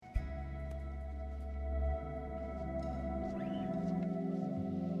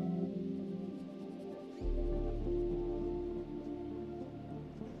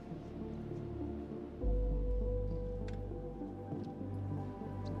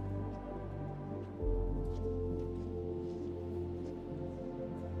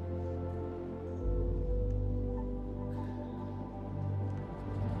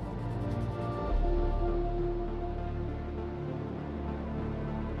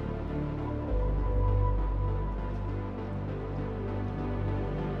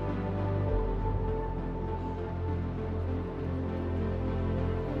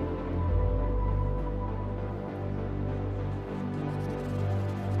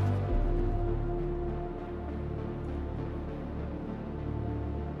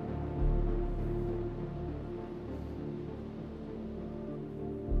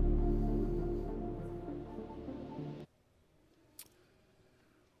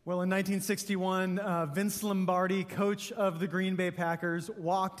Well, in 1961, Vince Lombardi, coach of the Green Bay Packers,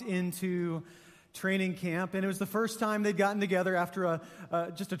 walked into training camp, and it was the first time they'd gotten together after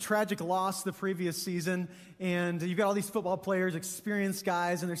just a tragic loss the previous season. And you've got all these football players, experienced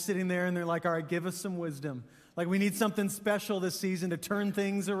guys, and they're sitting there and they're like, all right, give us some wisdom. Like, we need something special this season to turn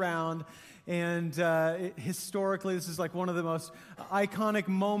things around. And historically, this is like one of the most iconic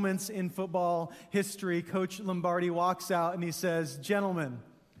moments in football history. Coach Lombardi walks out and he says, "Gentlemen,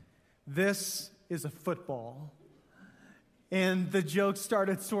 this is a football." And the jokes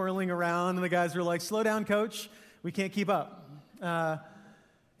started swirling around, and the guys were like, "Slow down, coach. We can't keep up."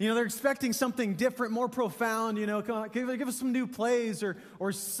 They're expecting something different, more profound. Come on, give us some new plays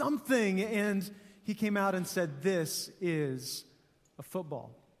or something. And he came out and said, "This is a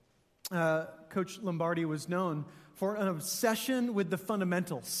football." Coach Lombardi was known for an obsession with the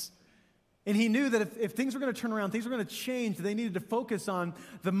fundamentals. And he knew that if things were going to turn around, things were going to change, they needed to focus on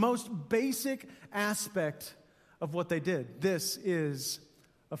the most basic aspect of what they did. This is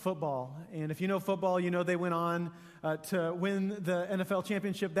a football. And if you know football, you know they went on to win the NFL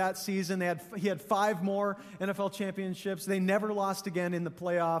championship that season. He had 5 more NFL championships. They never lost again in the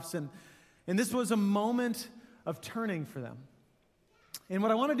playoffs. And this was a moment of turning for them. And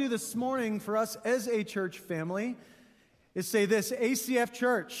what I want to do this morning for us as a church family is say this: ACF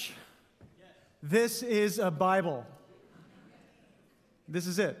Church, this is a Bible. This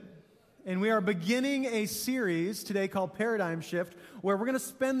is it. And we are beginning a series today called Paradigm Shift, where we're going to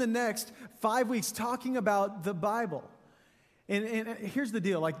spend the next 5 weeks talking about the Bible. And here's the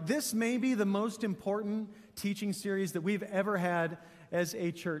deal. This may be the most important teaching series that we've ever had as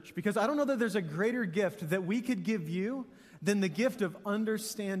a church, because I don't know that there's a greater gift that we could give you than the gift of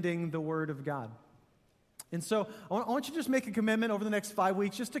understanding the Word of God. And so I want you to just make a commitment over the next 5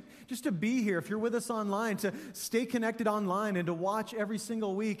 weeks just to be here. If you're with us online, to stay connected online and to watch every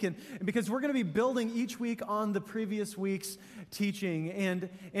single week. And because we're going to be building each week on the previous week's teaching.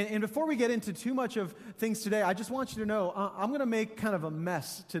 And before we get into too much of things today, I just want you to know I'm going to make kind of a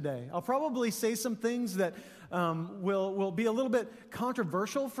mess today. I'll probably say some things that will be a little bit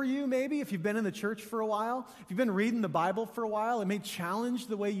controversial for you, maybe, if you've been in the church for a while. If you've been reading the Bible for a while, it may challenge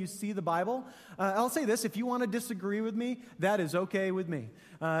the way you see the Bible. I'll say this: if you want to disagree with me, that is okay with me.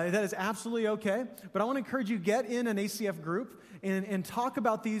 That is absolutely okay. But I want to encourage you, get in an ACF group and talk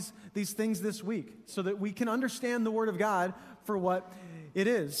about these things this week so that we can understand the Word of God for what it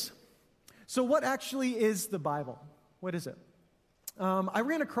is. So what actually is the Bible? What is it? I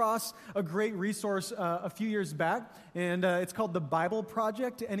ran across a great resource a few years back, and it's called the Bible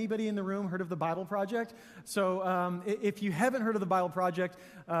Project. Anybody in the room heard of the Bible Project? So if you haven't heard of the Bible Project,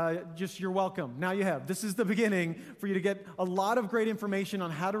 you're welcome. Now you have. This is the beginning for you to get a lot of great information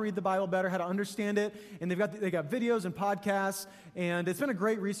on how to read the Bible better, how to understand it, and they got videos and podcasts, and it's been a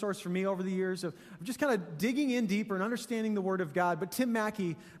great resource for me over the years of just kind of digging in deeper and understanding the Word of God. But Tim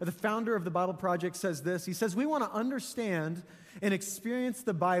Mackie, the founder of the Bible Project, says this. He says, "We want to understand and experience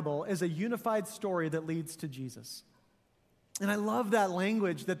the Bible as a unified story that leads to Jesus." And I love that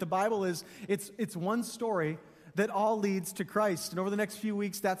language, that the Bible it's one story that all leads to Christ. And over the next few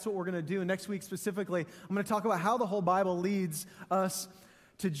weeks, that's what we're going to do. And next week specifically, I'm going to talk about how the whole Bible leads us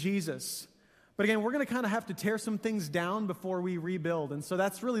to Jesus. But again, we're going to kind of have to tear some things down before we rebuild. And so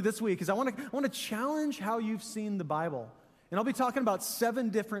that's really this week, is I want to challenge how you've seen the Bible. And I'll be talking about 7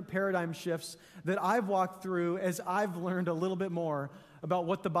 different paradigm shifts that I've walked through as I've learned a little bit more about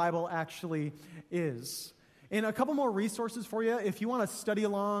what the Bible actually is. And a couple more resources for you. If you want to study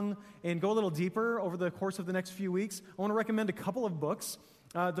along and go a little deeper over the course of the next few weeks, I want to recommend a couple of books.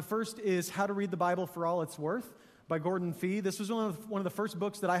 The first is How to Read the Bible for All It's Worth by Gordon Fee. This was one of the first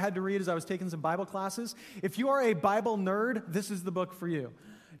books that I had to read as I was taking some Bible classes. If you are a Bible nerd, this is the book for you.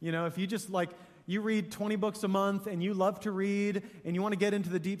 If you just you read 20 books a month and you love to read and you want to get into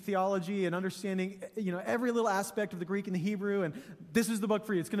the deep theology and understanding, every little aspect of the Greek and the Hebrew, and this is the book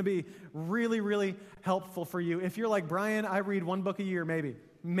for you. It's going to be really, really helpful for you. If you're like, Brian, I read 1 book a year,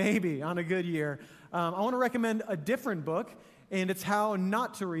 maybe on a good year. I want to recommend a different book, and it's How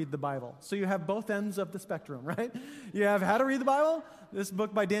Not to Read the Bible. So you have both ends of the spectrum, right? You have How to Read the Bible. This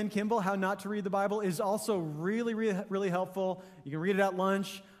book by Dan Kimball, How Not to Read the Bible, is also really, really, really helpful. You can read it at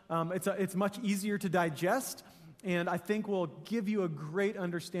lunch. It's much easier to digest, and I think will give you a great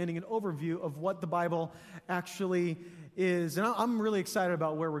understanding and overview of what the Bible actually is. And I'm really excited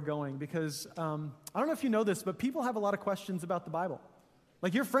about where we're going, because I don't know if you know this, but people have a lot of questions about the Bible.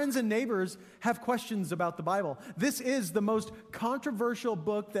 Your friends and neighbors have questions about the Bible. This is the most controversial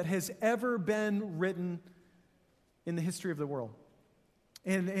book that has ever been written in the history of the world.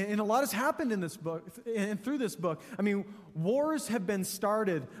 And a lot has happened in this book and through this book. I mean, wars have been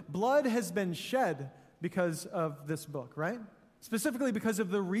started. Blood has been shed because of this book, right? Specifically because of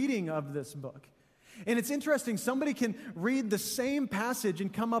the reading of this book. And it's interesting, somebody can read the same passage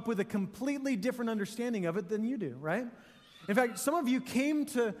and come up with a completely different understanding of it than you do, right? In fact, some of you came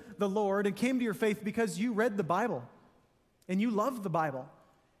to the Lord and came to your faith because you read the Bible and you love the Bible.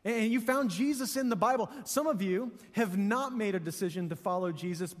 And you found Jesus in the Bible. Some of you have not made a decision to follow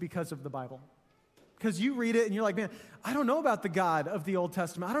Jesus because of the Bible. Because you read it and you're like, man, I don't know about the God of the Old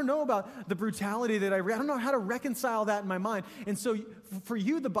Testament. I don't know about the brutality that I read. I don't know how to reconcile that in my mind. And so for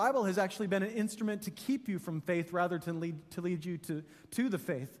you, the Bible has actually been an instrument to keep you from faith rather than lead you to the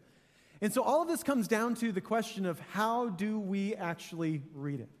faith. And so all of this comes down to the question of how do we actually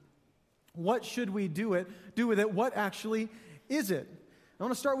read it? What should we do with it? What actually is it? I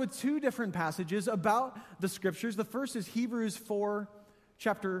want to start with two different passages about the Scriptures. The first is Hebrews 4,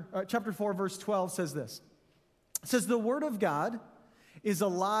 chapter 4, verse 12 says this. It says, the Word of God is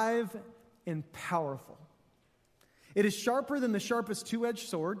alive and powerful. It is sharper than the sharpest two-edged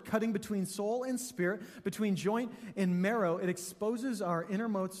sword, cutting between soul and spirit, between joint and marrow. It exposes our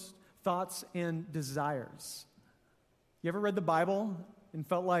innermost thoughts and desires. You ever read the Bible and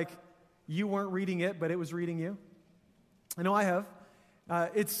felt like you weren't reading it, but it was reading you? I know I have.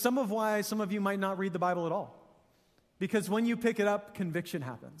 It's some of why some of you might not read the Bible at all. Because when you pick it up, conviction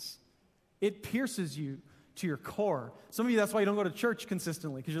happens. It pierces you to your core. Some of you, that's why you don't go to church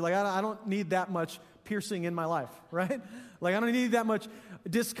consistently, because you're like, I don't need that much piercing in my life, right? Like, I don't need that much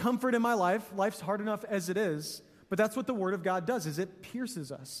discomfort in my life. Life's hard enough as it is. But that's what the Word of God does, is it pierces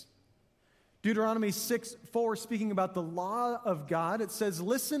us. Deuteronomy 6:4, speaking about the law of God, it says,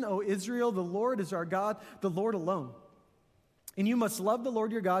 listen, O Israel, the Lord is our God, the Lord alone. And you must love the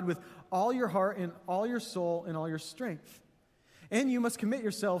Lord your God with all your heart and all your soul and all your strength. And you must commit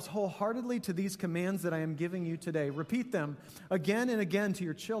yourselves wholeheartedly to these commands that I am giving you today. Repeat them again and again to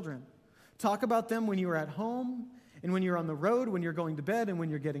your children. Talk about them when you are at home and when you're on the road, when you're going to bed and when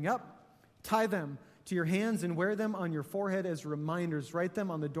you're getting up. Tie them to your hands and wear them on your forehead as reminders. Write them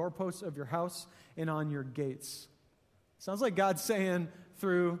on the doorposts of your house and on your gates. Sounds like God's saying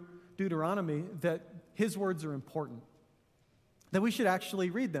through Deuteronomy that his words are important. That we should actually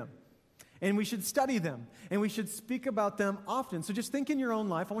read them, and we should study them, and we should speak about them often. So just think in your own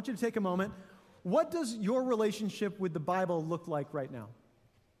life. I want you to take a moment. What does your relationship with the Bible look like right now?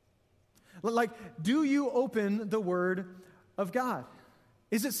 Like, do you open the Word of God?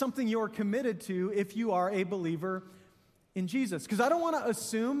 Is it something you're committed to if you are a believer in Jesus? Because I don't want to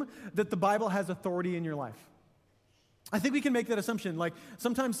assume that the Bible has authority in your life. I think we can make that assumption. Like,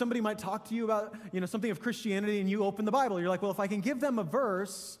 sometimes somebody might talk to you about, something of Christianity, and you open the Bible. You're like, well, if I can give them a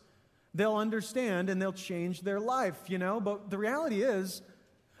verse, they'll understand and they'll change their life, But the reality is,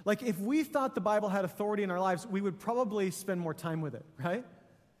 like, if we thought the Bible had authority in our lives, we would probably spend more time with it, right?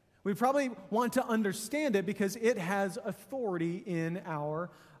 We'd probably want to understand it because it has authority in our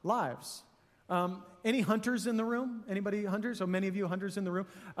lives. Any hunters in the room? Anybody hunters? So many of you hunters in the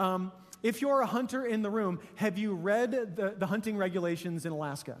room. If you're a hunter in the room, have you read the hunting regulations in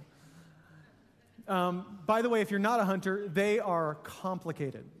Alaska? By the way, if you're not a hunter, they are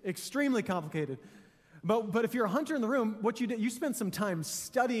complicated, extremely complicated. But if you're a hunter in the room, what you do, you spend some time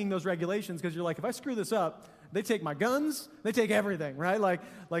studying those regulations because you're like, if I screw this up, they take my guns, they take everything, right? Like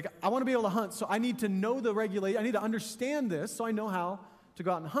I want to be able to hunt, so I need to know the regulation. I need to understand this so I know how to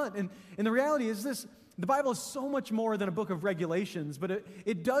go out and hunt. And the reality is this: the Bible is so much more than a book of regulations, but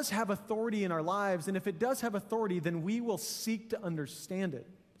it does have authority in our lives. And if it does have authority, then we will seek to understand it.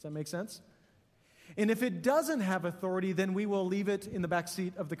 Does that make sense? And if it doesn't have authority, then we will leave it in the back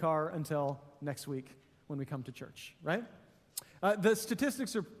seat of the car until next week when we come to church, right? The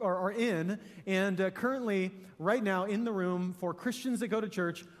statistics are in, and currently, right now, in the room, for Christians that go to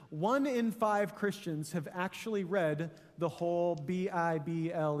church, 1 in 5 Christians have actually read the whole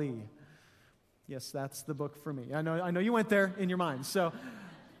Bible. Yes, that's the book for me. I know you went there in your mind. So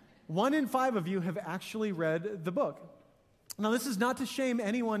 1 in 5 of you have actually read the book. Now, this is not to shame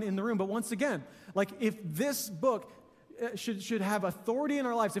anyone in the room, but once again, like, if this book should have authority in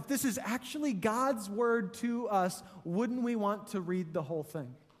our lives, if this is actually God's word to us, wouldn't we want to read the whole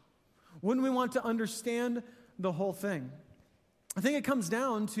thing? Wouldn't we want to understand the whole thing? I think it comes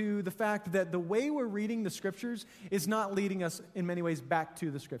down to the fact that the way we're reading the Scriptures is not leading us in many ways back to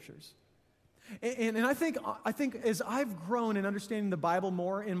the Scriptures. And I think as I've grown in understanding the Bible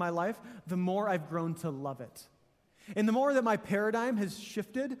more in my life, the more I've grown to love it. And the more that my paradigm has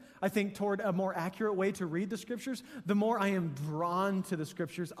shifted, I think, toward a more accurate way to read the Scriptures, the more I am drawn to the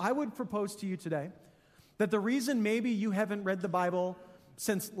Scriptures. I would propose to you today that the reason maybe you haven't read the Bible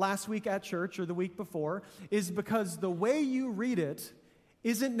since last week at church or the week before is because the way you read it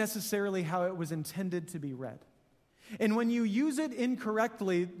isn't necessarily how it was intended to be read. And when you use it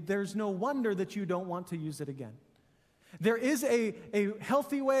incorrectly, there's no wonder that you don't want to use it again. There is a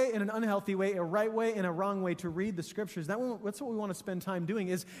healthy way and an unhealthy way, a right way and a wrong way to read the Scriptures. That's what we want to spend time doing,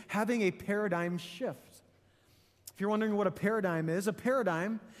 is having a paradigm shift. If you're wondering what a paradigm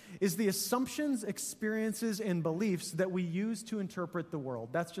is the assumptions, experiences, and beliefs that we use to interpret the world.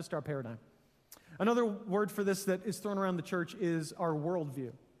 That's just our paradigm. Another word for this that is thrown around the church is our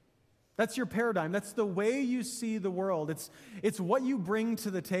worldview. That's your paradigm. That's the way you see the world. It's what you bring to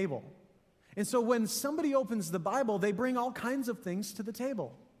the table. And so when somebody opens the Bible, they bring all kinds of things to the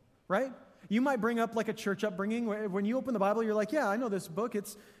table, right? You might bring up like a church upbringing. When you open the Bible, you're like, yeah, I know this book.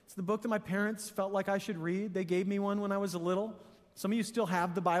 It's the book that my parents felt like I should read. They gave me one when I was little. Some of you still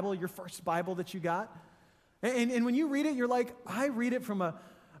have the Bible, your first Bible that you got. And when you read it, you're like, I read it from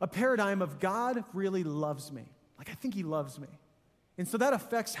a paradigm of God really loves me. Like, I think he loves me. And so that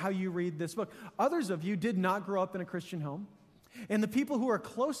affects how you read this book. Others of you did not grow up in a Christian home. And the people who are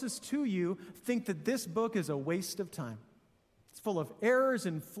closest to you think that this book is a waste of time. It's full of errors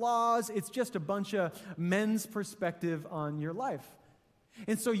and flaws. It's just a bunch of men's perspective on your life.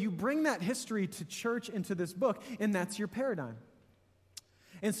 And so you bring that history to church and to this book, and that's your paradigm.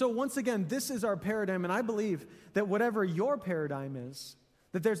 And so once again, this is our paradigm, and I believe that whatever your paradigm is,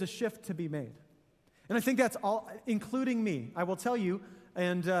 that there's a shift to be made. And I think that's all, including me. I will tell you,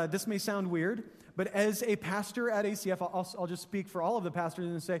 and this may sound weird, but as a pastor at ACF, I'll just speak for all of the pastors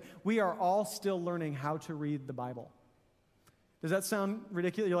and say, we are all still learning how to read the Bible. Does that sound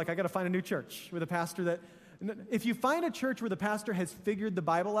ridiculous? You're like, I got to find a new church with a pastor that... If you find a church where the pastor has figured the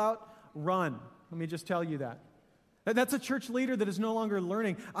Bible out, run. Let me just tell you that. That's a church leader that is no longer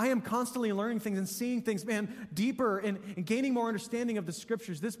learning. I am constantly learning things and seeing things, man, deeper and gaining more understanding of the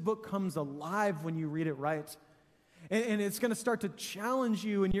Scriptures. This book comes alive when you read it right. And it's going to start to challenge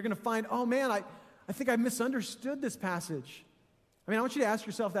you, and you're going to find, oh man, I think I misunderstood this passage. I mean, I want you to ask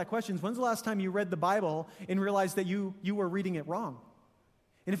yourself that question. When's the last time you read the Bible and realized that you were reading it wrong?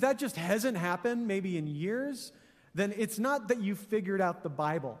 And if that just hasn't happened, maybe in years, then it's not that you've figured out the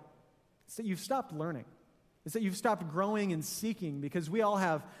Bible. It's that you've stopped learning. It's that you've stopped growing and seeking, because we all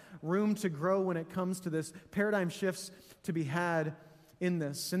have room to grow when it comes to this, paradigm shifts to be had in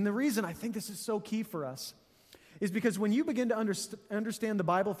this. And the reason I think this is so key for us is because when you begin to understand the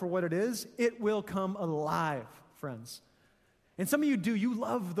Bible for what it is, it will come alive, friends. And some of you do. You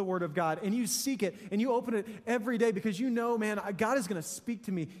love the Word of God, and you seek it, and you open it every day because you know, man, God is going to speak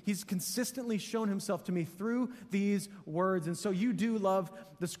to me. He's consistently shown himself to me through these words, and so you do love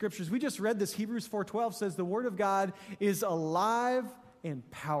the Scriptures. We just read this. Hebrews 4:12 says the Word of God is alive and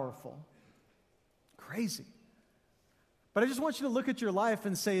powerful. Crazy. But I just want you to look at your life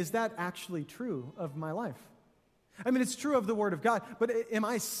and say, is that actually true of my life? I mean, it's true of the Word of God, but am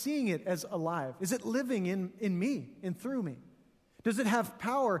I seeing it as alive? Is it living in me and through me? Does it have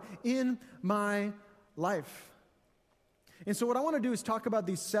power in my life? And so what I want to do is talk about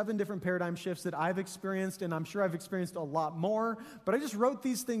these 7 different paradigm shifts that I've experienced, and I'm sure I've experienced a lot more, but I just wrote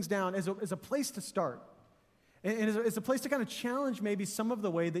these things down as a place to start. And as a place to kind of challenge maybe some of the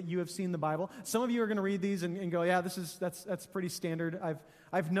way that you have seen the Bible. Some of you are going to read these and go, yeah, that's pretty standard.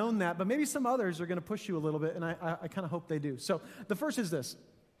 I've known that, but maybe some others are going to push you a little bit, and I kind of hope they do. So the first is this,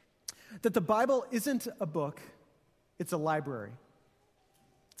 that the Bible isn't a book, it's a library.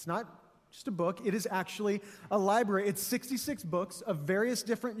 It's not just a book. It is actually a library. It's 66 books of various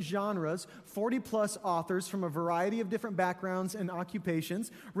different genres, 40-plus authors from a variety of different backgrounds and occupations,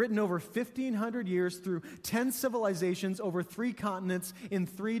 written over 1,500 years through 10 civilizations over 3 continents in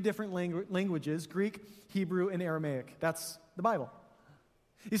 3 different languages, Greek, Hebrew, and Aramaic. That's the Bible.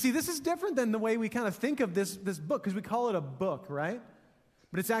 You see, this is different than the way we kind of think of this book, because we call it a book, right?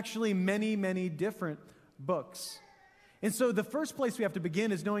 But it's actually many, many different books. And so the first place we have to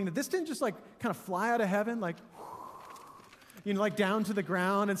begin is knowing that this didn't just like kind of fly out of heaven, like, like down to the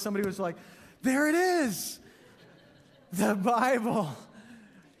ground, and somebody was like, there it is, the Bible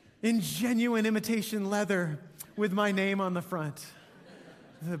in genuine imitation leather with my name on the front,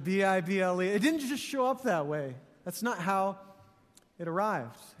 the Bible. It didn't just show up that way. That's not how it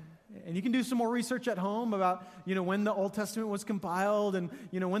arrived. And you can do some more research at home about, when the Old Testament was compiled and,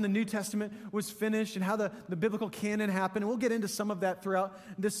 when the New Testament was finished and how the biblical canon happened. And we'll get into some of that throughout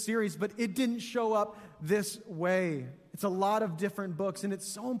this series, but it didn't show up this way. It's a lot of different books, and it's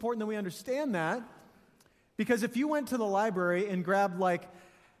so important that we understand that, because if you went to the library and grabbed, like,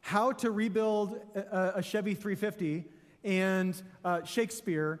 how to rebuild a Chevy 350 and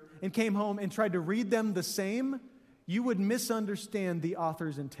Shakespeare and came home and tried to read them the same, you would misunderstand the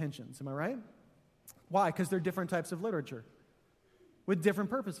author's intentions. Am I right? Why? Because they're different types of literature with different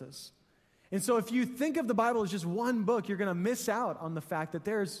purposes. And so if you think of the Bible as just one book, you're going to miss out on the fact that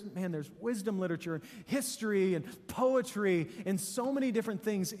there's wisdom literature, history, and poetry, and so many different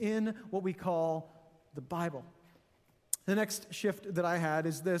things in what we call the Bible. The next shift that I had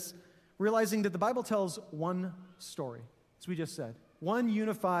is this, realizing that the Bible tells one story, as we just said, one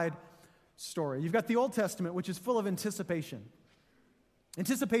unified story. You've got the Old Testament, which is full of anticipation.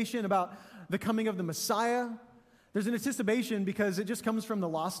 Anticipation about the coming of the Messiah. There's an anticipation because it just comes from the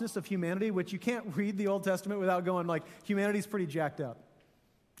lostness of humanity, which you can't read the Old Testament without going like, humanity's pretty jacked up.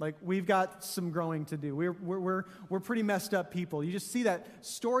 Like, we've got some growing to do. We're pretty messed up people. You just see that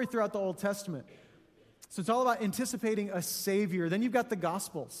story throughout the Old Testament. So it's all about anticipating a Savior. Then you've got the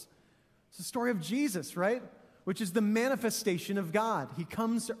Gospels. It's the story of Jesus, right? Which is the manifestation of God. He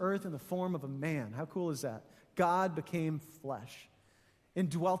comes to earth in the form of a man. How cool is that? God became flesh and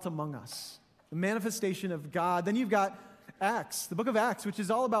dwelt among us. The manifestation of God. Then you've got Acts, the book of Acts, which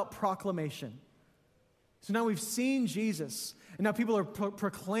is all about proclamation. So now we've seen Jesus, and now people are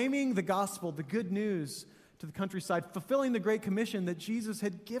proclaiming the gospel, the good news to the countryside, fulfilling the great commission that Jesus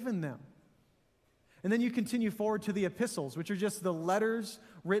had given them. And then you continue forward to the epistles, which are just the letters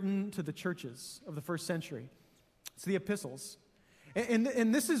written to the churches of the first century. It's the epistles.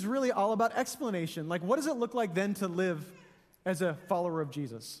 And this is really all about explanation. Like, what does it look like then to live as a follower of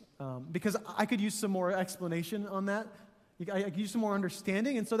Jesus? Because I could use some more explanation on that. I could use some more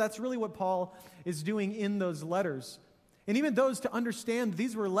understanding. And so that's really what Paul is doing in those letters. And even those, to understand,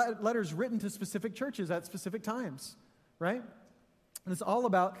 these were letters written to specific churches at specific times, right? And it's all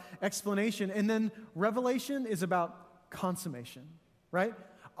about explanation. And then Revelation is about consummation, right?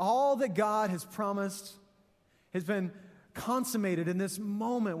 All that God has promised has been consummated in this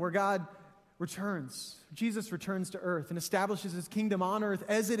moment where God returns. Jesus returns to earth and establishes his kingdom on earth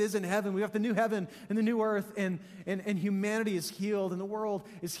as it is in heaven. We have the new heaven and the new earth, and humanity is healed, and the world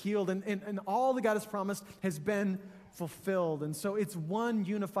is healed, and all that God has promised has been fulfilled. And so it's one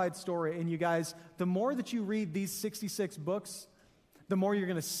unified story. And you guys, the more that you read these 66 books, the more you're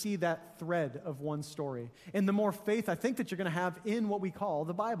going to see that thread of one story. And the more faith I think that you're going to have in what we call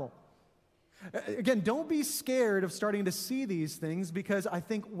the Bible. Again, don't be scared of starting to see these things, because I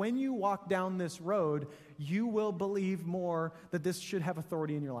think when you walk down this road, you will believe more that this should have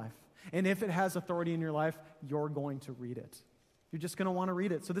authority in your life. And if it has authority in your life, you're going to read it. You're just going to want to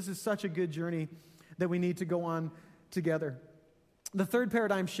read it. So this is such a good journey that we need to go on together. The third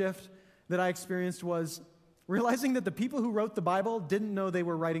paradigm shift that I experienced was realizing that the people who wrote the Bible didn't know they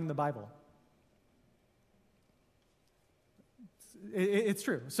were writing the Bible. It's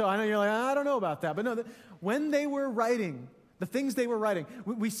true. So I know you're like, I don't know about that. But no, when they were writing, the things they were writing,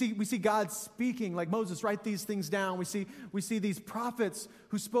 we see God speaking, like Moses, write these things down. We see these prophets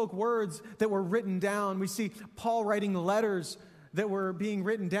who spoke words that were written down. We see Paul writing letters that were being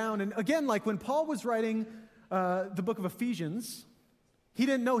written down. And again, like when Paul was writing the book of Ephesians, he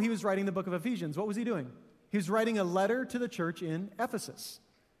didn't know he was writing the book of Ephesians. What was he doing? He was writing a letter to the church in Ephesus.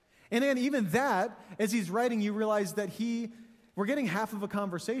 And then even that, as he's writing, you realize that we're getting half of a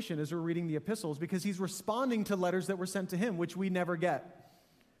conversation as we're reading the epistles, because he's responding to letters that were sent to him, which we never get.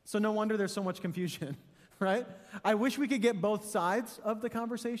 So no wonder there's so much confusion, right? I wish we could get both sides of the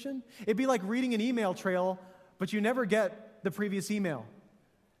conversation. It'd be like reading an email trail, but you never get the previous email.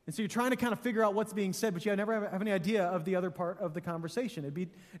 And so you're trying to kind of figure out what's being said, but you never have any idea of the other part of the conversation. It'd be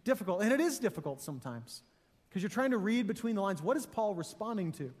difficult, and it is difficult sometimes, because you're trying to read between the lines. What is Paul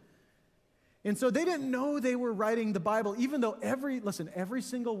responding to? And so they didn't know they were writing the Bible, even though every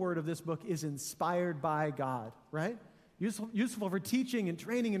single word of this book is inspired by God, right? Useful for teaching and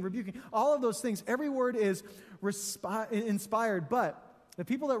training and rebuking, all of those things. Every word is inspired, but the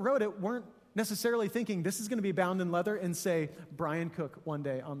people that wrote it weren't necessarily thinking this is going to be bound in leather and say Brian Cook one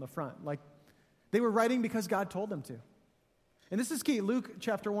day on the front. Like, they were writing because God told them to. And this is key. Luke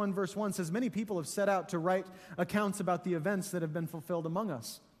chapter 1, verse 1 says, many people have set out to write accounts about the events that have been fulfilled among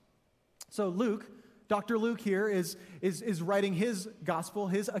us. So Luke, Dr. Luke here is writing his gospel,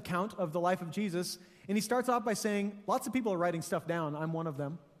 his account of the life of Jesus, and he starts off by saying, lots of people are writing stuff down. I'm one of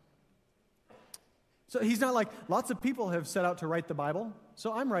them. So he's not like, lots of people have set out to write the Bible,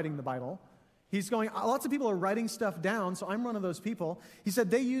 so I'm writing the Bible. He's going, lots of people are writing stuff down, so I'm one of those people. He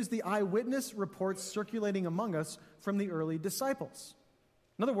said they used the eyewitness reports circulating among us from the early disciples.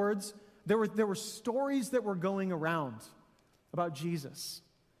 In other words, there were stories that were going around about Jesus.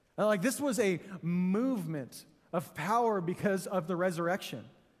 Like, this was a movement of power because of the resurrection.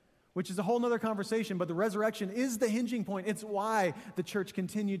 which is a whole nother conversation, but the resurrection is the hinging point. It's why the church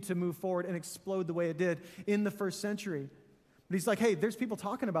continued to move forward and explode the way it did in the first century. But he's like, hey, there's people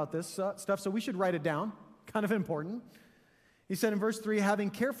talking about this stuff, so we should write it down. Kind of important. He said in verse 3, having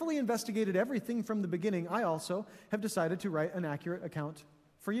carefully investigated everything from the beginning, I also have decided to write an accurate account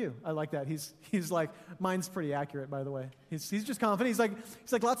for you. I like that. He's like, mine's pretty accurate, by the way. He's just confident. He's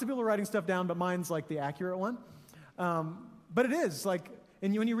like, lots of people are writing stuff down, but mine's like the accurate one. But it is like,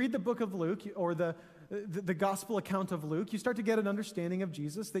 and when you read the book of Luke or the gospel account of Luke, you start to get an understanding of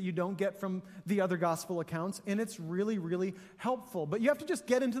Jesus that you don't get from the other gospel accounts, and it's really, really helpful. But you have to just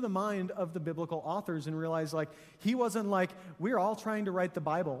get into the mind of the biblical authors and realize, like, he wasn't like, we're all trying to write the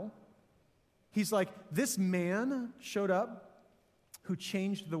Bible. He's like, this man showed up who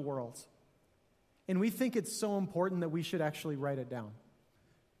changed the world. And we think it's so important that we should actually write it down.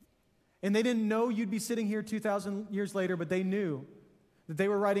 And they didn't know you'd be sitting here 2,000 years later, but they knew that they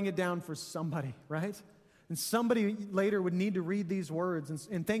were writing it down for somebody, right? And somebody later would need to read these words,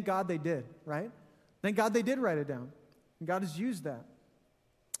 and thank God they did, right? Thank God they did write it down, and God has used that.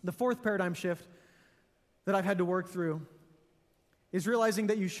 The fourth paradigm shift that I've had to work through is realizing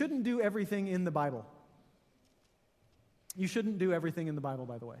that you shouldn't do everything in the Bible. You shouldn't do everything in the Bible,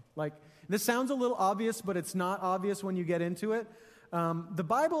 by the way. Like, this sounds a little obvious, but it's not obvious when you get into it. The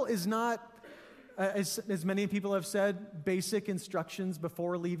Bible is not, as many people have said, basic instructions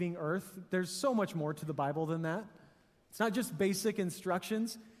before leaving earth. There's so much more to the Bible than that. It's not just basic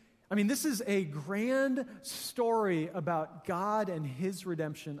instructions. I mean, this is a grand story about God and his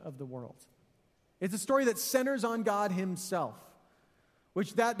redemption of the world. It's a story that centers on God himself,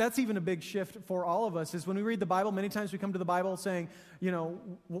 which that's even a big shift for all of us, is when we read the Bible, many times we come to the Bible saying, you know,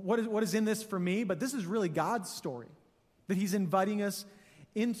 what is in this for me? But this is really God's story that he's inviting us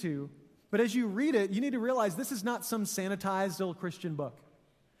into. But as you read it, you need to realize this is not some sanitized little Christian book.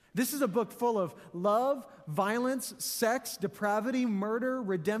 This is a book full of love, violence, sex, depravity, murder,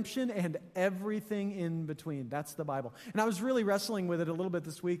 redemption, and everything in between. That's the Bible. And I was really wrestling with it a little bit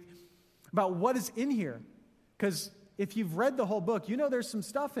this week about what is in here. Because if you've read the whole book, you know there's some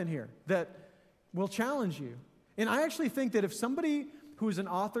stuff in here that will challenge you. And I actually think that if somebody who is an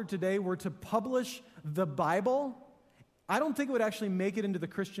author today were to publish the Bible, I don't think it would actually make it into the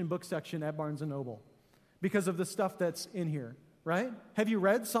Christian book section at Barnes & Noble because of the stuff that's in here, right? Have you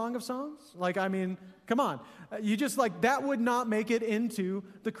read Song of Songs? Like, I mean, come on. You just, like, that would not make it into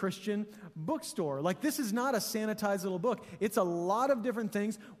the Christian bookstore. Like, this is not a sanitized little book. It's a lot of different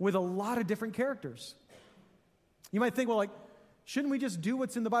things with a lot of different characters. You might think, well, like, shouldn't we just do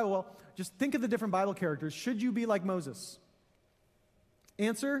what's in the Bible? Well, just think of the different Bible characters. Should you be like Moses?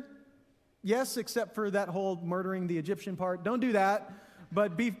 Answer: yes, except for that whole murdering the Egyptian part. Don't do that,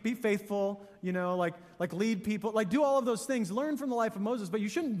 but be faithful, you know, like lead people, like do all of those things. Learn from the life of Moses, but you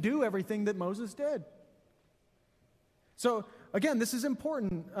shouldn't do everything that Moses did. So, again, this is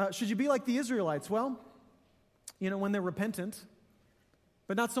important. Should you be like the Israelites? Well, you know, when they're repentant,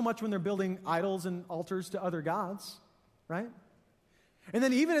 but not so much when they're building idols and altars to other gods, right? And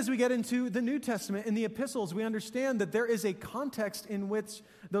then even as we get into the New Testament and the epistles, we understand that there is a context in which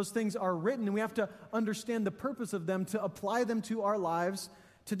those things are written, and we have to understand the purpose of them to apply them to our lives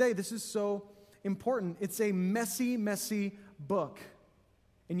today. This is so important. It's a messy, messy book,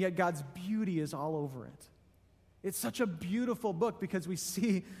 and yet God's beauty is all over it. It's such a beautiful book because we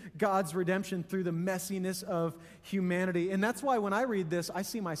see God's redemption through the messiness of humanity. And that's why when I read this, I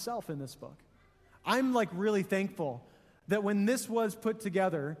see myself in this book. I'm like really thankful that when this was put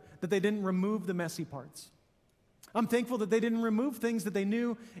together, that they didn't remove the messy parts. I'm thankful that they didn't remove things that they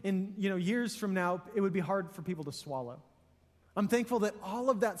knew in, you know, years from now it would be hard for people to swallow. I'm thankful that all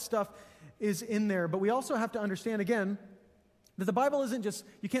of that stuff is in there. But we also have to understand, again, that the Bible isn't just,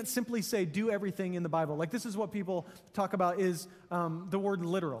 you can't simply say do everything in the Bible. Like, this is what people talk about is the word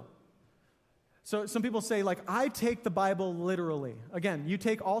literal. So some people say, like, I take the Bible literally. Again, you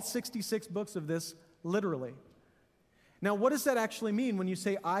take all 66 books of this literally. Now, what does that actually mean when you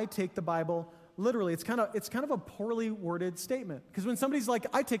say I take the Bible literally? It's kind of a poorly worded statement. Because when somebody's like,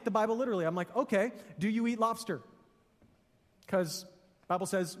 I take the Bible literally, I'm like, okay, do you eat lobster? Because the Bible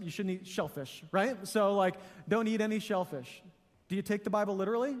says you shouldn't eat shellfish, right? So, like, don't eat any shellfish. Do you take the Bible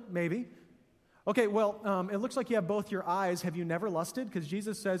literally? Maybe. Okay, well, it looks like you have both your eyes. Have you never lusted? Because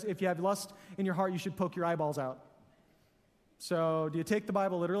Jesus says if you have lust in your heart, you should poke your eyeballs out. So, do you take the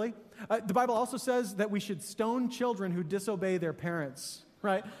Bible literally? The Bible also says that we should stone children who disobey their parents,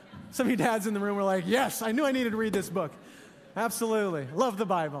 right? Some of you dads in the room were like, yes, I knew I needed to read this book. Absolutely. Love the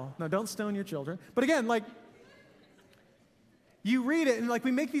Bible. No, don't stone your children. But again, like, you read it, and like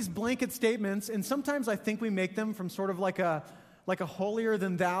we make these blanket statements, and sometimes I think we make them from sort of like a like a holier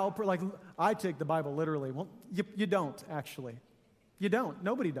than thou, like I take the Bible literally. Well, you don't actually. You don't.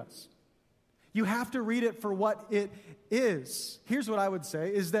 Nobody does. You have to read it for what it is. Here's what I would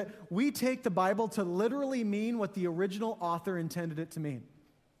say, is that we take the Bible to literally mean what the original author intended it to mean.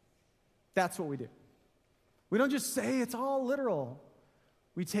 That's what we do. We don't just say it's all literal.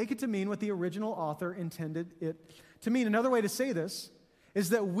 We take it to mean what the original author intended it to mean. Another way to say this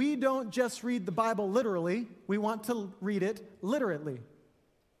is that we don't just read the Bible literally, we want to read it literately.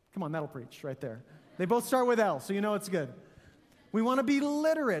 Come on, that'll preach right there. They both start with L, so you know it's good. We want to be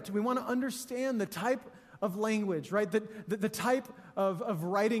literate. We want to understand the type of language, right? The type of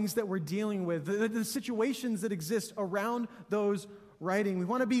writings that we're dealing with, the situations that exist around those writings. We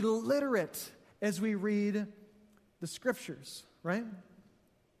want to be literate as we read the Scriptures, right?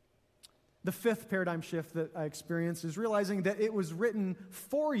 The fifth paradigm shift that I experienced is realizing that it was written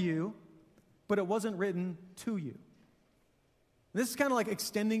for you, but it wasn't written to you. This is kind of like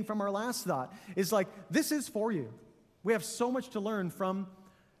extending from our last thought. It's like, this is for you. We have so much to learn from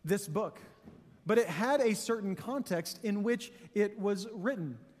this book. But it had a certain context in which it was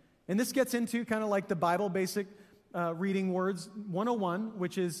written. And this gets into kind of like the Bible basic reading words 101,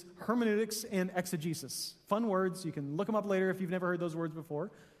 which is hermeneutics and exegesis. Fun words. You can look them up later if you've never heard those words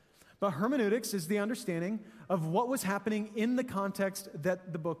before. But hermeneutics is the understanding of what was happening in the context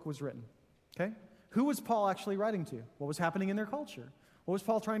that the book was written. Okay? Who was Paul actually writing to? What was happening in their culture? What was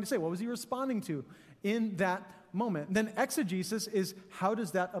Paul trying to say? What was he responding to in that moment? And then exegesis is, how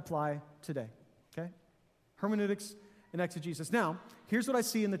does that apply today? Okay? Hermeneutics and exegesis. Now, here's what I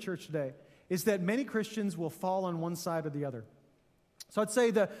see in the church today, is that many Christians will fall on one side or the other. So I'd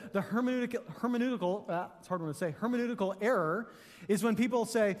say the hermeneutical error is when people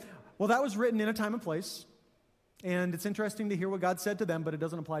say, well, that was written in a time and place, and it's interesting to hear what God said to them, but it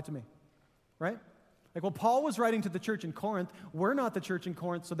doesn't apply to me, right? Like, well, Paul was writing to the church in Corinth. We're not the church in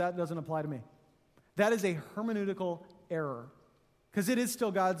Corinth, so that doesn't apply to me. That is a hermeneutical error, because it is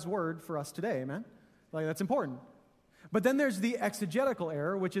still God's word for us today, amen? Like, that's important. But then there's the exegetical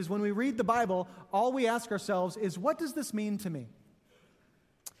error, which is when we read the Bible, all we ask ourselves is, what does this mean to me?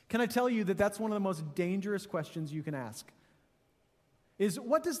 Can I tell you that that's one of the most dangerous questions you can ask? Is,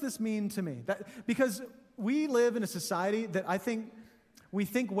 what does this mean to me? Because we live in a society that I think we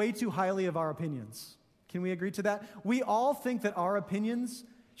think way too highly of our opinions. Can we agree to that? We all think that our opinions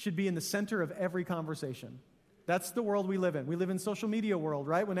should be in the center of every conversation. That's the world we live in. We live in social media world,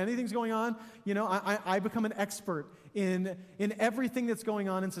 right? When anything's going on, you know, I become an expert in everything that's going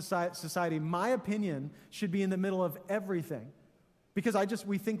on in society. My opinion should be in the middle of everything because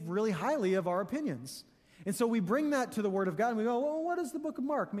we think really highly of our opinions. And so we bring that to the Word of God and we go, well, what does the book of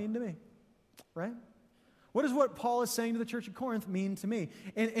Mark mean to me? Right? What does what Paul is saying to the church at Corinth mean to me?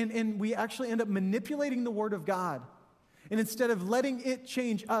 And we actually end up manipulating the Word of God. And instead of letting it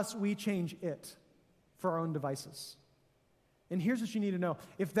change us, we change it for our own devices. And here's what you need to know.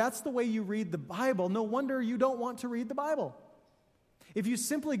 If that's the way you read the Bible, no wonder you don't want to read the Bible. If you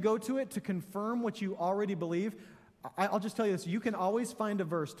simply go to it to confirm what you already believe, I'll just tell you this, you can always find a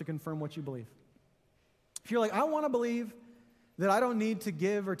verse to confirm what you believe. If you're like, I want to believe that I don't need to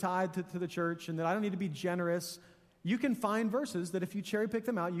give or tithe to the church and that I don't need to be generous, you can find verses that if you cherry pick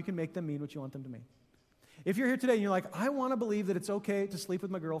them out, you can make them mean what you want them to mean. If you're here today and you're like, I want to believe that it's okay to sleep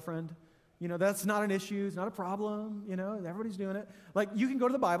with my girlfriend, you know, that's not an issue, it's not a problem, you know, everybody's doing it. Like, you can go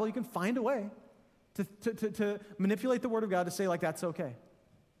to the Bible, you can find a way to manipulate the Word of God to say, like, that's okay.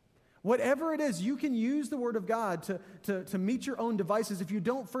 Whatever it is, you can use the Word of God to meet your own devices if you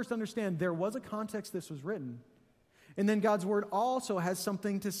don't first understand there was a context this was written. And then God's Word also has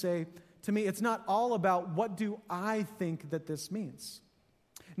something to say to me. It's not all about what do I think that this means.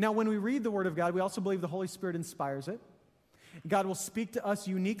 Now, when we read the Word of God, we also believe the Holy Spirit inspires it. God will speak to us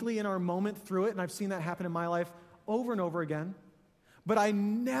uniquely in our moment through it, and I've seen that happen in my life over and over again. But I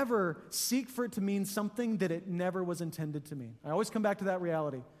never seek for it to mean something that it never was intended to mean. I always come back to that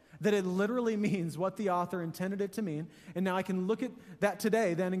reality, that it literally means what the author intended it to mean. And now I can look at that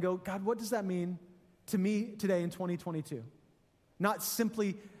today then and go, God, what does that mean to me today in 2022? Not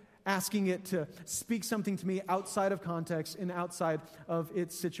simply asking it to speak something to me outside of context and outside of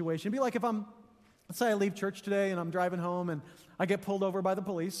its situation. It'd be like if let's say I leave church today and I'm driving home and I get pulled over by the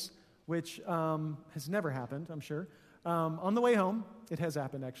police, which has never happened, I'm sure. On the way home, it has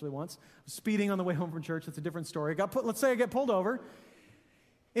happened actually once. Speeding on the way home from church, that's a different story. Let's say I get pulled over,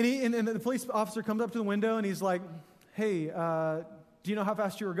 and the police officer comes up to the window and he's like, hey, do you know how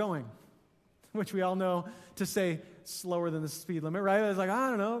fast you were going? Which we all know to say slower than the speed limit, right? I was like, I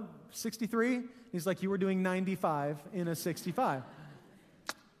don't know, 63? He's like, you were doing 95 in a 65.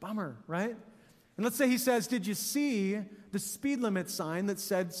 Bummer, right? And let's say he says, did you see the speed limit sign that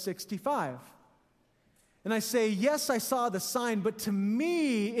said 65? And I say, yes, I saw the sign, but to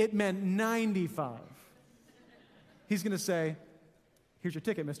me, it meant 95. He's going to say, here's your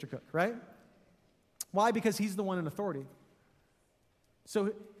ticket, Mr. Cook, right? Why? Because he's the one in authority.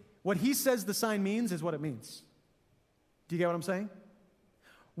 So what he says the sign means is what it means. Do you get what I'm saying?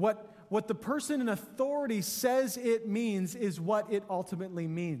 What the person in authority says it means is what it ultimately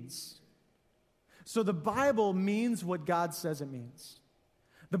means. So the Bible means what God says it means.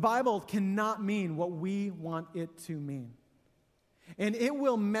 The Bible cannot mean what we want it to mean. And it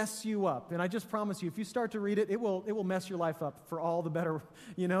will mess you up. And I just promise you, if you start to read it, it will mess your life up for all the better,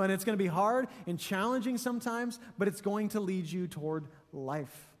 and it's going to be hard and challenging sometimes, but it's going to lead you toward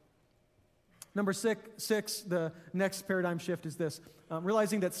life. Number six, the next paradigm shift is this,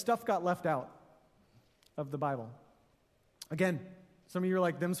 realizing that stuff got left out of the Bible. Again, some of you are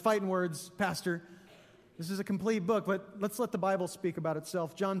like, them's fighting words, Pastor. This is a complete book, but let's let the Bible speak about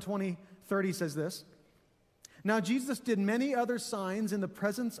itself. John 20:30 says this. Now Jesus did many other signs in the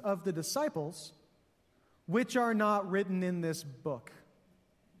presence of the disciples, which are not written in this book.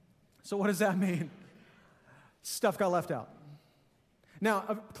 So what does that mean? Stuff got left out. Now,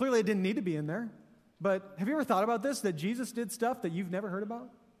 clearly it didn't need to be in there, but have you ever thought about this, that Jesus did stuff that you've never heard about?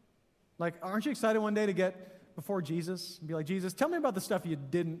 Like, aren't you excited one day to get before Jesus and be like, Jesus, tell me about the stuff you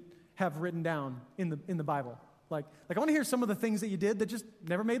didn't have written down in the Bible. Like I want to hear some of the things that you did that just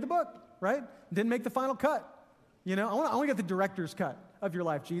never made the book, right? Didn't make the final cut. I want to get the director's cut of your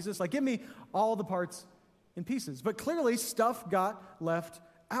life, Jesus. Like, give me all the parts and pieces. But clearly, stuff got left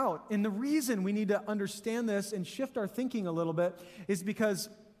out. And the reason we need to understand this and shift our thinking a little bit is because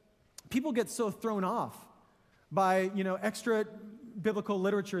people get so thrown off by, extra biblical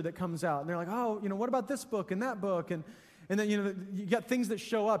literature that comes out. And they're like, oh, what about this book and that book? And then, you got things that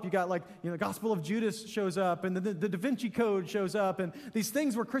show up. You got the Gospel of Judas shows up, and the Da Vinci Code shows up, and these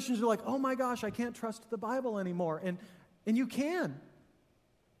things where Christians are like, oh my gosh, I can't trust the Bible anymore. And you can.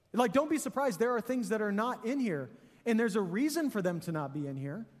 Like, don't be surprised. There are things that are not in here, and there's a reason for them to not be in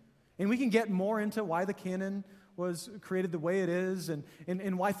here. And we can get more into why the canon was created the way it is,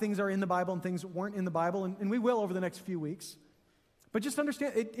 and why things are in the Bible and things weren't in the Bible, and we will over the next few weeks. But just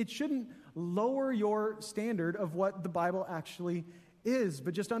understand, it shouldn't lower your standard of what the Bible actually is,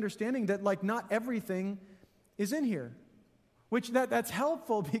 but just understanding that, not everything is in here. Which that's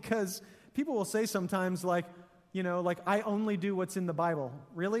helpful because people will say sometimes, I only do what's in the Bible.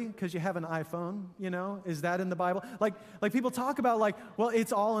 Really? Because you have an iPhone, Is that in the Bible? Like people talk about, well,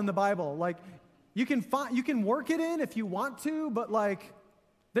 it's all in the Bible. You can work it in if you want to, but,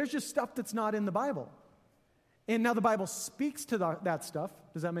 there's just stuff that's not in the Bible. And now the Bible speaks to that stuff.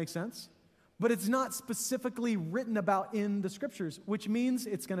 Does that make sense? But it's not specifically written about in the Scriptures, which means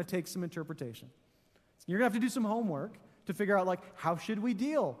it's going to take some interpretation. You're going to have to do some homework to figure out, how should we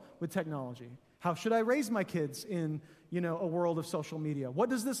deal with technology? How should I raise my kids in, a world of social media? What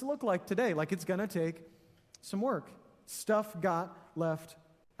does this look like today? It's going to take some work. Stuff got left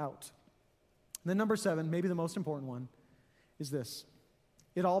out. And then number 7, maybe the most important one, is this.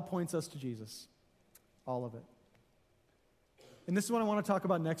 It all points us to Jesus. All of it. And this is what I want to talk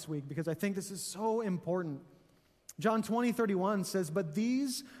about next week because I think this is so important. John 20:31 says, but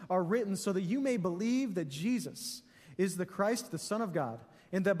these are written so that you may believe that Jesus is the Christ, the Son of God,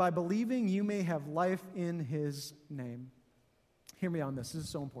 and that by believing you may have life in his name. Hear me on this. This is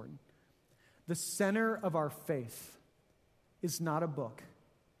so important. The center of our faith is not a book.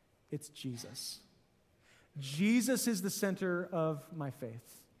 It's Jesus. Jesus is the center of my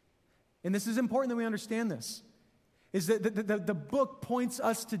faith. And this is important that we understand this, is that the book points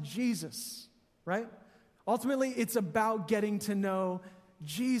us to Jesus, right? Ultimately, it's about getting to know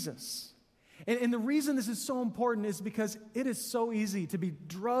Jesus. And the reason this is so important is because it is so easy to be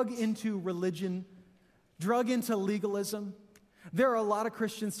drug into religion, drug into legalism. There are a lot of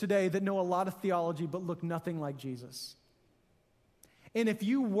Christians today that know a lot of theology but look nothing like Jesus. And if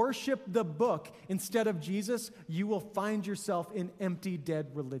you worship the book instead of Jesus, you will find yourself in empty,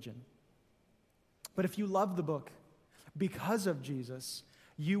 dead religion. But if you love the book because of Jesus,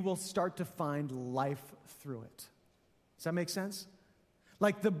 you will start to find life through it. Does that make sense?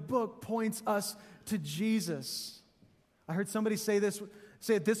 The book points us to Jesus. I heard somebody say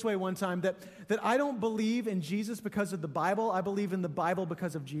it this way one time, that I don't believe in Jesus because of the Bible, I believe in the Bible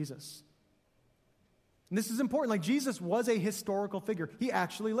because of Jesus. And this is important. Jesus was a historical figure. He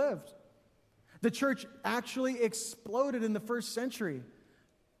actually lived. The church actually exploded in the first century.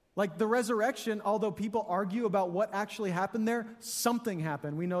 The resurrection, although people argue about what actually happened there, something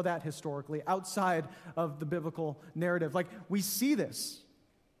happened. We know that historically, outside of the biblical narrative. We see this.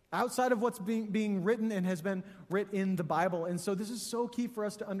 outside of what's being written and has been written in the Bible. And so this is so key for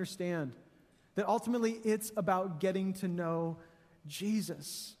us to understand that ultimately it's about getting to know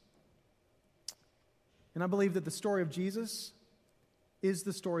Jesus. And I believe that the story of Jesus is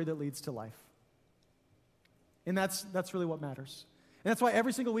the story that leads to life. And that's really what matters. And that's why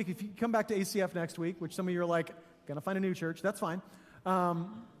every single week, if you come back to ACF next week, which some of you are like, gonna find a new church, that's fine.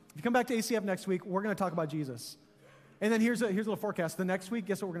 If you come back to ACF next week, we're gonna talk about Jesus. And then here's a little forecast. The next week,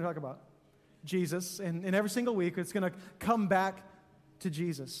 guess what we're gonna talk about? Jesus. And every single week, it's gonna come back to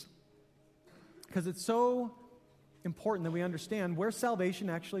Jesus. Because it's so important that we understand where salvation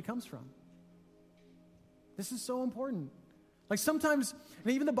actually comes from. This is so important. Like sometimes,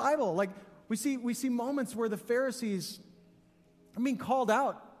 and even the Bible, like we see moments where the Pharisees are being called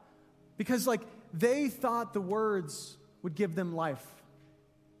out because like they thought the words would give them life.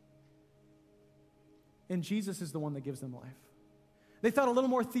 And Jesus is the one that gives them life. They thought a little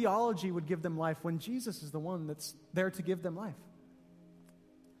more theology would give them life when Jesus is the one that's there to give them life.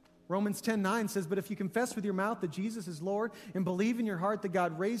 Romans 10:9 says, "But if you confess with your mouth that Jesus is Lord and believe in your heart that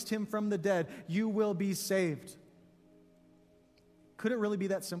God raised him from the dead, you will be saved." Could it really be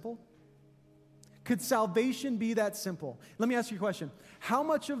that simple? Could salvation be that simple? Let me ask you a question. How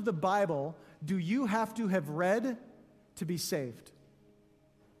much of the Bible do you have to have read to be saved?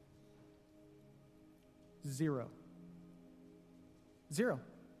 0.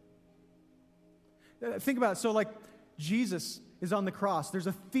 Think about it. So like Jesus is on the cross. There's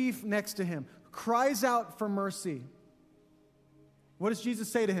a thief next to him, cries out for mercy. What does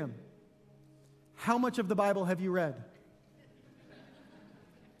Jesus say to him? How much of the Bible have you read?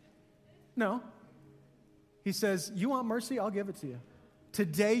 No. He says, you want mercy? I'll give it to you.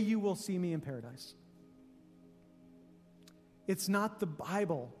 Today you will see me in paradise. It's not the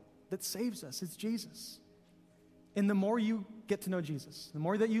Bible that saves us. It's Jesus. And the more you get to know Jesus, the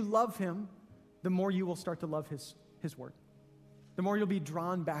more that you love him, the more you will start to love his word. The more you'll be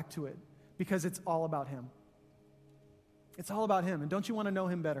drawn back to it because it's all about him. It's all about him. And don't you want to know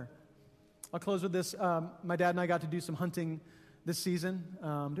him better? I'll close with this. My dad and I got to do some hunting this season. Do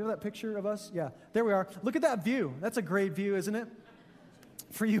you have that picture of us? Yeah, there we are. Look at that view. That's a great view, isn't it?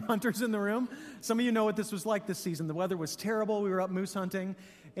 For you hunters in the room. Some of you know what this was like this season. The weather was terrible. We were up moose hunting.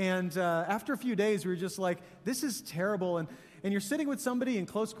 And after a few days, we were just like, this is terrible. And you're sitting with somebody in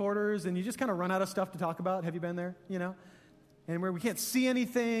close quarters, and you just kind of run out of stuff to talk about. Have you been there? You know? And where we can't see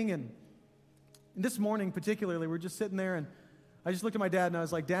anything. And this morning particularly, we're just sitting there, and I just looked at my dad, and I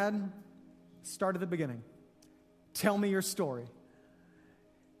was like, Dad, start at the beginning. Tell me your story.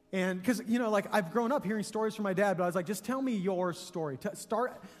 And because, you know, like I've grown up hearing stories from my dad, but I was like, just tell me your story.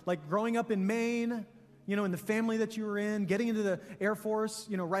 Start like growing up in Maine, you know, in the family that you were in, getting into the Air Force,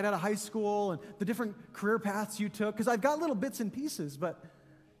 you know, right out of high school, and the different career paths you took. Because I've got little bits and pieces, but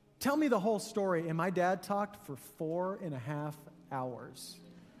tell me the whole story. And my dad talked for 4.5 hours.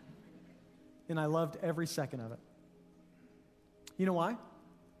 And I loved every second of it. You know why?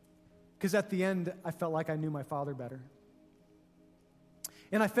 Because at the end, I felt like I knew my father better.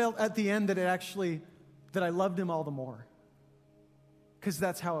 And I felt at the end that I loved him all the more. Because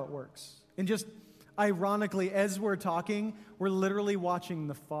that's how it works. And just ironically, as we're talking, we're literally watching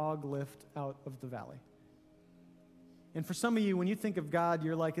the fog lift out of the valley. And for some of you, when you think of God,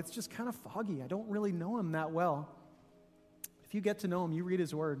 you're like, it's just kind of foggy. I don't really know him that well. If you get to know him, you read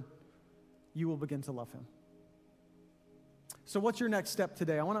his word, you will begin to love him. So what's your next step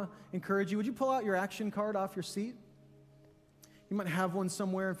today? I want to encourage you. Would you pull out your action card off your seat? You might have one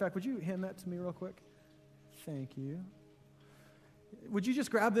somewhere. In fact, would you hand that to me real quick? Thank you. Would you just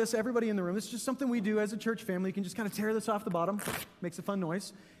grab this, everybody in the room? This is just something we do as a church family. You can just kind of tear this off the bottom. Makes a fun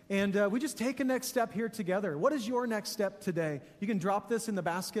noise. And we just take a next step here together. What is your next step today? You can drop this in the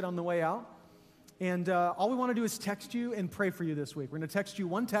basket on the way out. And all we want to do is text you and pray for you this week. We're going to text you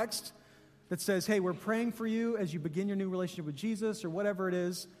one text that says, hey, we're praying for you as you begin your new relationship with Jesus or whatever it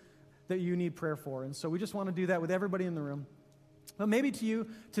is that you need prayer for. And so we just want to do that with everybody in the room. But maybe to you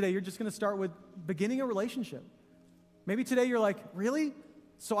today, you're just going to start with beginning a relationship. Maybe today you're like, really?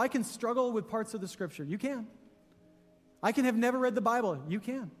 So I can struggle with parts of the scripture? You can. I can have never read the Bible? You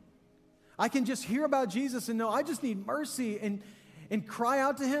can. I can just hear about Jesus and know I just need mercy and cry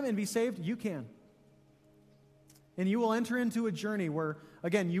out to him and be saved? You can. And you will enter into a journey where,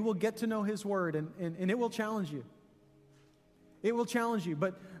 again, you will get to know his word and it will challenge you. It will challenge you.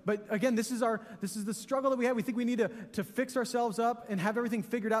 But again, this is the struggle that we have. We think we need to fix ourselves up and have everything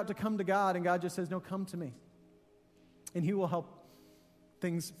figured out to come to God. And God just says, no, come to me. And he will help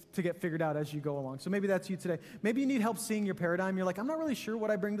things to get figured out as you go along. So maybe that's you today. Maybe you need help seeing your paradigm. You're like, I'm not really sure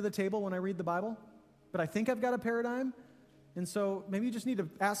what I bring to the table when I read the Bible, but I think I've got a paradigm. And so maybe you just need to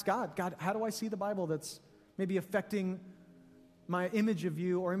ask God, how do I see the Bible that's maybe affecting my image of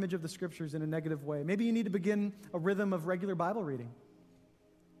you or image of the Scriptures in a negative way? Maybe you need to begin a rhythm of regular Bible reading.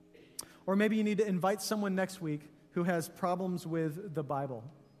 Or maybe you need to invite someone next week who has problems with the Bible.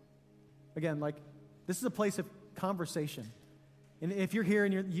 Again, this is a place of conversation. And if you're here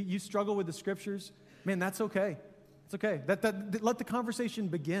and you struggle with the Scriptures, man, that's okay. It's okay. Let the conversation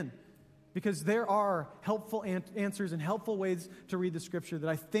begin. Because there are helpful answers and helpful ways to read the Scripture that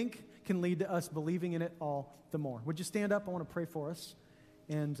I think can lead to us believing in it all the more. Would you stand up? I want to pray for us.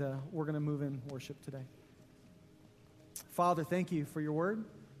 And we're going to move in worship today. Father, thank you for your word.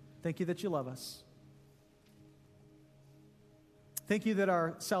 Thank you that you love us. Thank you that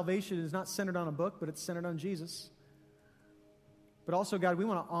our salvation is not centered on a book, but it's centered on Jesus. But also, God, we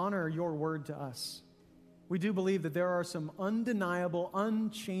want to honor your word to us. We do believe that there are some undeniable,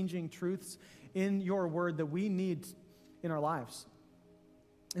 unchanging truths in your word that we need in our lives.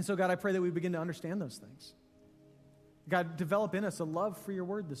 And so, God, I pray that we begin to understand those things. God, develop in us a love for your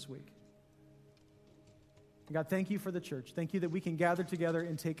word this week. God, thank you for the church. Thank you that we can gather together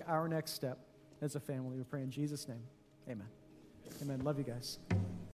and take our next step as a family. We pray in Jesus' name. Amen. Amen. Love you guys.